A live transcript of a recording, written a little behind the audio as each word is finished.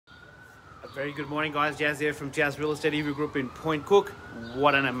Very good morning, guys. Jazz here from Jazz Real Estate Eview Group in Point Cook.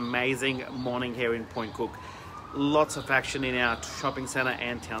 What an amazing morning here in Point Cook. Lots of action in our shopping centre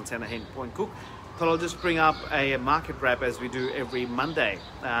and town centre here in Point Cook. Thought I'll just bring up a market wrap as we do every Monday.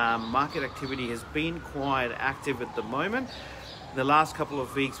 Market activity has been quite active at the moment. The last couple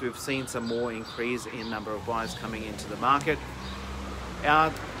of weeks we've seen some more increase in number of buyers coming into the market.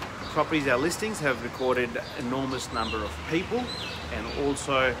 Our properties, our listings have recorded enormous number of people, and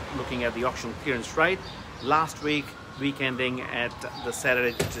also looking at the auction clearance rate, last week ending at the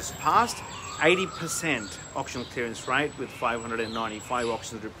Saturday that just passed, 80% auction clearance rate with 595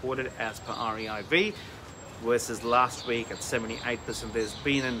 auctions reported as per REIV versus last week at 78%. There's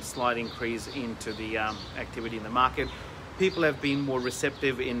been a slight increase into the activity in the market. People have been more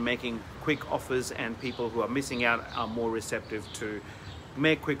receptive in making quick offers, and people who are missing out are more receptive to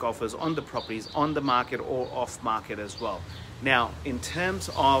make quick offers on the properties on the market or off market as well. Now, in terms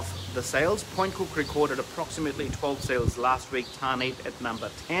of the sales, Point Cook recorded approximately 12 sales last week, Tarneit at number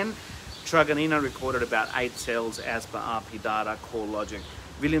 10. Truganina recorded about 8 sales as per RP data, CoreLogic.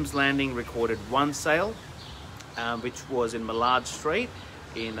 Williams Landing recorded 1 sale, which was in Millard Street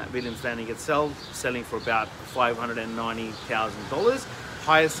in Williams Landing itself, selling for about $590,000.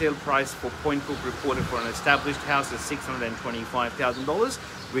 Highest sale price for Point Cook reported for an established house is $625,000,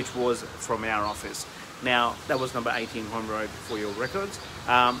 which was from our office. Now, that was number 18 Home Road for your records.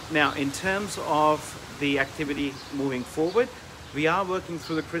 Now, in terms of the activity moving forward, we are working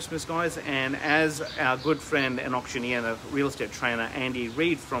through the Christmas, guys, and as our good friend and auctioneer and a real estate trainer, Andy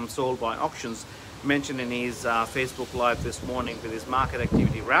Reid from Sold by Auctions, mentioned in his Facebook Live this morning with his market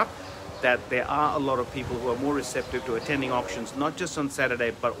activity wrap, that there are a lot of people who are more receptive to attending auctions, not just on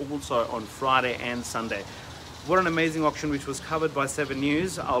Saturday, but also on Friday and Sunday. What an amazing auction, which was covered by 7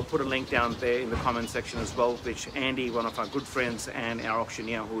 News. I'll put a link down there in the comment section as well, which Andy, one of our good friends and our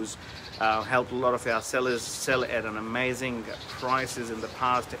auctioneer who's helped a lot of our sellers sell at an amazing prices in the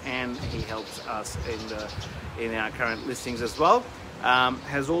past, and he helps us in our current listings as well,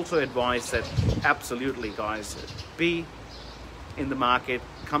 has also advised that absolutely, guys, be in the market,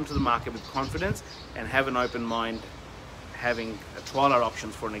 come to the market with confidence and have an open mind, having a trial at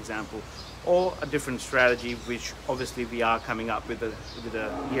auctions, for an example, or a different strategy, which obviously we are coming up with a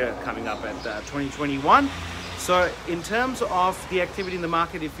year coming up at 2021. So in terms of the activity in the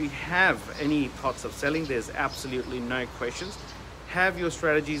market, if you have any thoughts of selling, there's absolutely no questions. Have your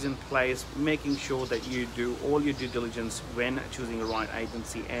strategies in place, making sure that you do all your due diligence when choosing the right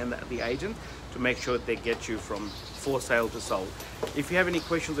agency and the agent to make sure they get you from for sale to sold. If you have any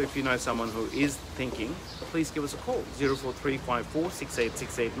questions, or if you know someone who is thinking, please give us a call, 04354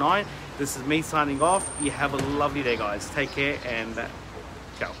 68689. This is me signing off. You have a lovely day, guys. Take care and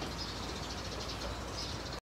ciao.